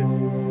motive.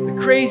 The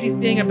crazy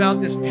thing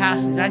about this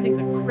passage, I think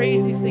the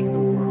craziest thing in the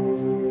world,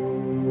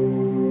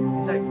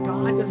 is that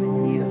God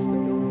doesn't need us to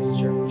build this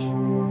church.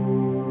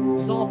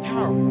 He's all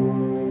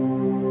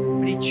powerful.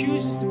 But he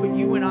chooses to put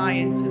you and I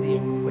into the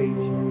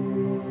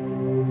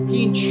equation.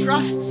 He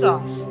entrusts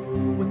us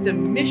with the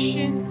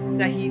mission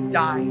that he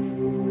died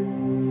for.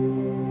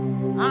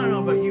 I don't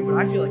know about you, but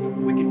I feel like a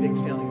wicked big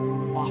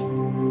failure often.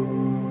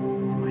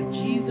 And my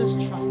Jesus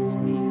trusts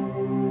me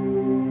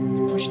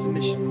to push the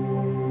mission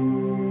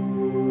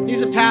forward.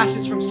 Here's a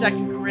passage from 2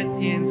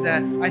 Corinthians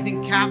that I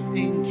think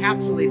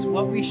encapsulates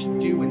what we should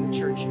do in the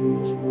church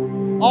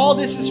age. All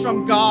this is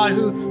from God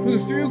who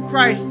through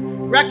Christ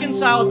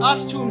reconciled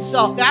us to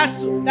himself.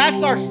 That's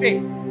our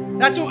faith.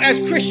 That's what, as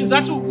Christians,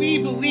 that's what we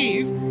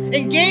believe.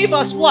 And gave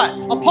us what?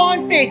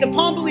 Upon faith,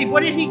 upon belief,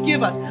 what did he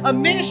give us? A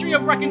ministry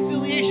of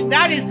reconciliation.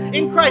 That is,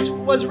 in Christ,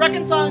 was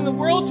reconciling the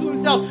world to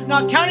himself,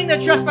 not counting their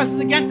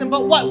trespasses against them.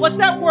 But what? What's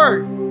that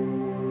word?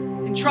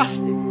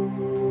 Entrusting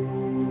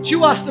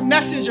to us the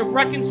message of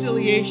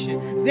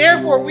reconciliation.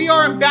 Therefore, we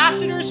are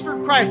ambassadors for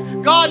Christ,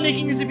 God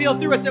making his appeal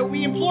through us, that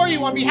we implore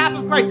you on behalf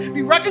of Christ,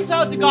 be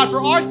reconciled to God.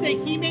 For our sake,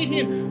 he made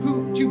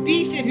him to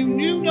be sin, who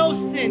knew no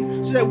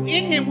sin, so that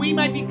in him we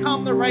might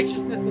become the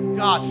righteousness of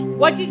God.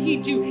 What did he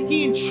do?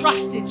 He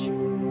entrusted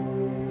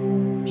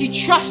you. He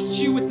trusts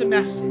you with the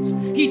message.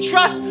 He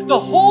trusts the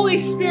Holy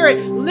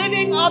Spirit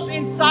living up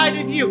inside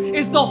of you.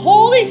 Is the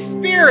Holy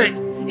Spirit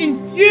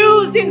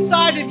infused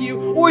inside of you,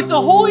 or is the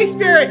Holy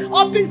Spirit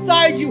up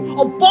inside you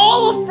a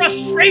ball of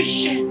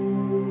frustration?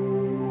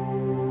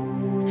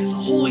 Because the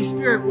Holy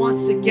Spirit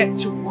wants to get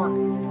to work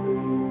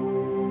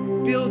through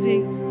you,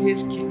 building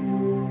his kingdom.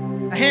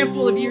 A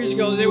handful of years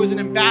ago, there was an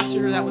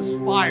ambassador that was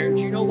fired.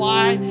 Do you know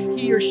why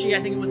he or she,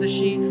 I think it was a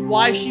she,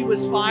 why she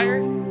was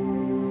fired?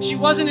 She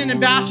wasn't an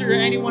ambassador to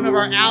any one of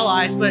our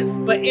allies, but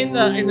in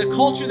the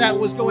culture that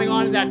was going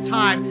on at that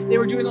time, they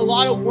were doing a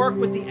lot of work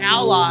with the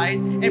allies,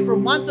 and for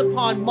months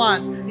upon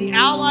months, the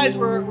allies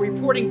were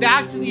reporting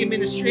back to the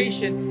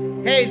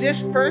administration, hey,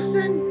 this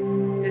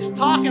person is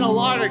talking a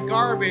lot of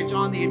garbage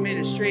on the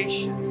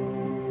administration.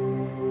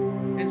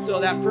 And so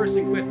that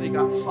person quickly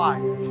got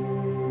fired.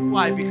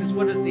 Why? Because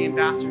what is the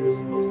ambassador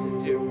supposed to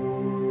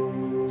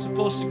do?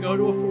 Supposed to go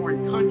to a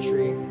foreign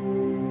country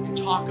and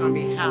talk on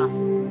behalf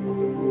of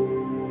the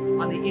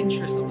ruler, on the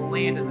interest of the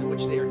land in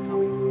which they are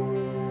coming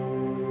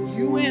from.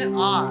 You and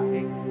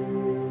I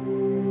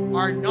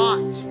are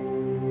not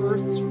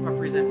Earth's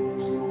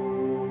representatives.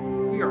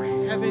 We are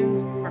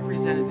heaven's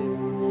representatives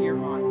here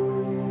on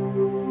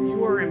earth.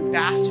 You are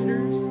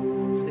ambassadors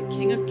for the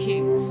King of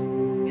Kings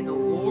and the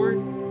Lord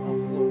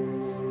of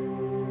Lords.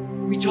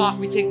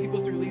 We take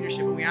people through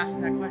leadership and we ask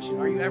them that question.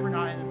 Are you ever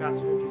not an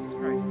ambassador of Jesus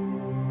Christ?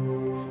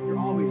 You're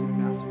always an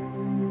ambassador.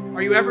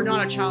 Are you ever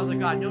not a child of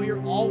God? No,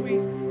 you're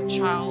always a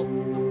child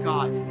of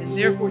God. And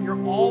therefore,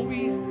 you're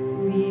always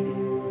leading.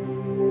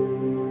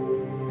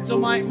 And so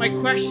my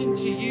question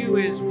to you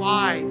is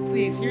why?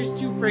 Please, here's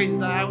two phrases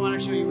that I want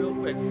to show you real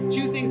quick.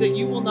 Two things that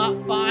you will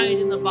not find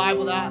in the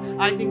Bible that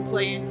I think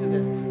play into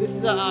this. This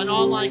is an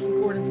online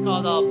concordance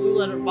called Blue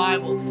Letter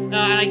Bible. And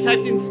I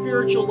typed in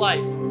spiritual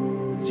life.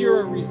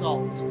 0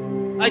 results.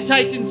 I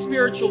typed in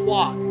spiritual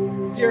walk,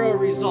 0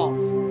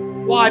 results.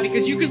 Why?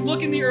 Because you can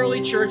look in the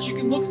early church, you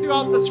can look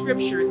throughout the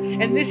scriptures,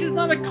 and this is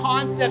not a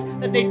concept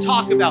that they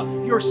talk about,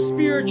 your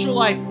spiritual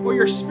life or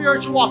your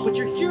spiritual walk, but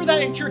you hear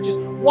that in churches.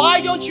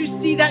 Why don't you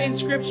see that in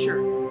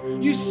scripture?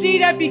 You see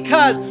that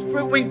because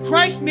when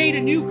Christ made a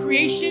new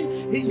creation,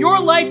 your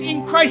life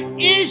in Christ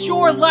is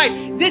your life.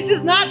 This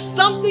is not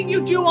something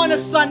you do on a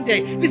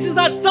Sunday. This is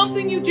not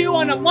something you do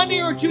on a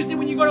Monday or a Tuesday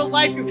when you go to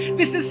life group.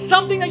 This is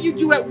something that you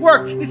do at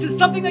work. This is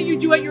something that you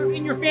do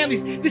in your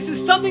families. This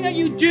is something that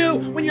you do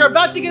when you're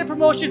about to get a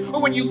promotion,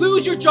 or when you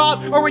lose your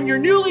job, or when you're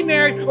newly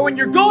married, or when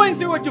you're going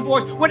through a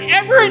divorce.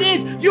 Whatever it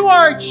is, you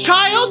are a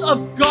child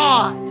of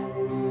God,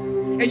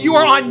 and you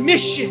are on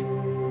mission.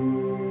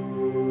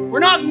 We're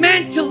not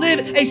meant to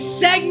live a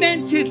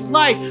segmented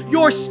life.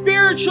 Your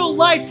spiritual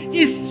life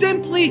is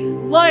simply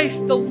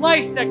life, the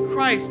life that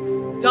Christ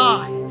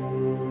died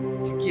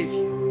to give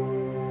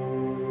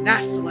you. And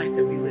that's the life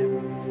that we live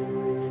moving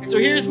forward. And so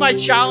here's my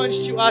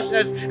challenge to us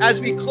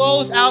as we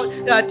close out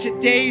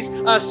today's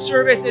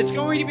service. It's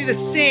going to be the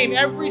same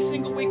every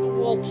single week, but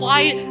we'll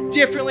apply it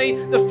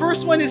differently. The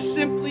first one is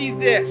simply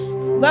this.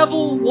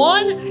 Level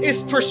 1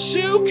 is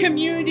pursue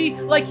community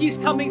like he's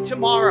coming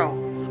tomorrow.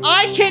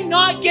 I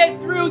cannot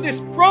get through this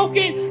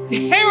broken,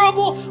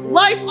 terrible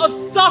life of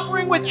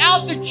suffering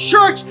without the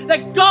church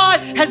that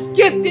God has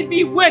gifted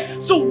me with.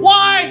 So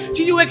why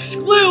do you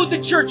exclude the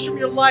church from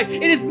your life?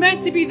 It is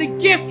meant to be the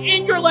gift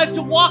in your life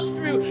to walk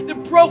through the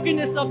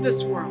brokenness of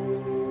this world.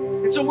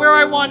 And so where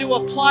I want to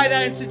apply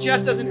that and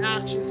suggest as an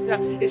action step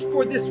is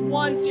for this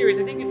one series.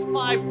 I think it's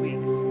 5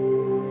 weeks.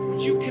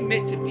 Would you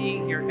commit to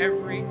being here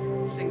every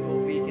single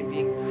week and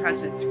being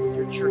present with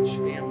your church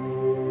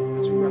family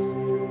as we wrestle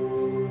through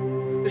this?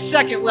 The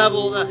second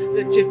level,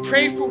 to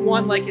pray for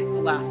one like it's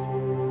the last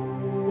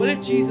one. What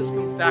if Jesus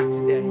comes back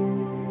today?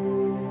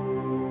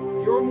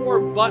 You're more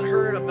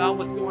butthurt about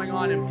what's going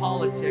on in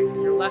politics,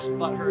 and you're less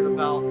butthurt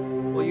about,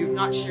 well, you've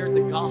not shared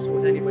the gospel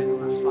with anybody in the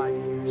last 5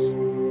 years.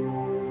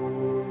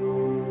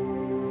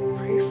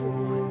 Pray for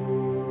one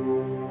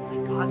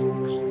that God's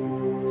going to call you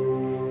home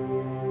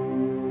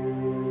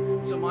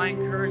today. So my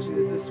encouragement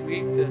is this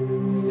week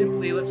to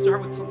simply, let's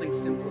start with something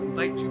simple.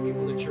 Invite 2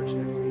 people to church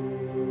next week.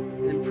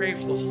 And then pray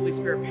for the Holy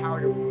Spirit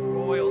power to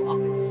roil up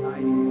inside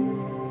of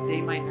you, that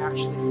they might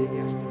actually say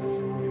yes to a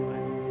simple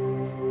invite.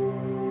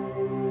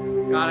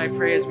 God, I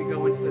pray as we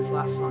go into this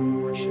last song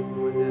of worship,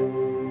 Lord,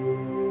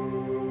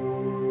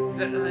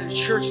 that a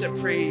church that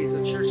prays,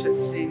 a church that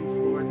sings,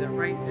 Lord, that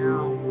right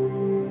now,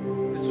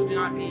 this would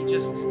not be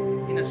just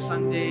in a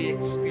Sunday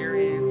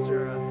experience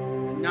or a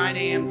 9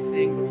 a.m.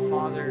 thing, but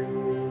Father,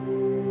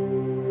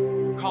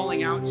 we're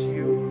calling out to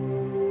you.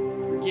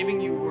 We're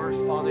giving you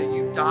worth, Father.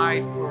 You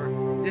died for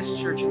this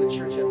church and the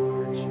church at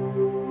large.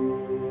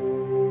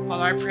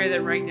 Father, I pray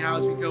that right now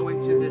as we go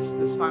into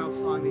this final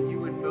song, that you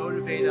would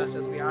motivate us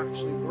as we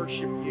actually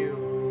worship you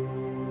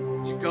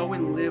to go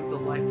and live the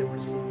life that we're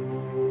singing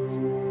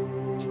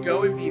about, to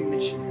go and be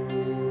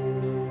missionaries,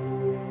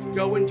 to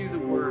go and do the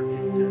work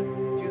and to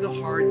do the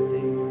hard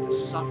thing, to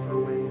suffer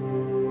when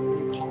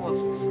you call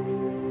us to suffer.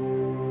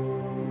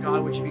 And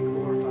God, would you be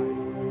glorified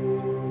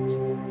through it.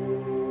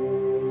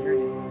 In your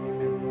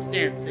name, amen.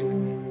 Stand, sing with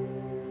me.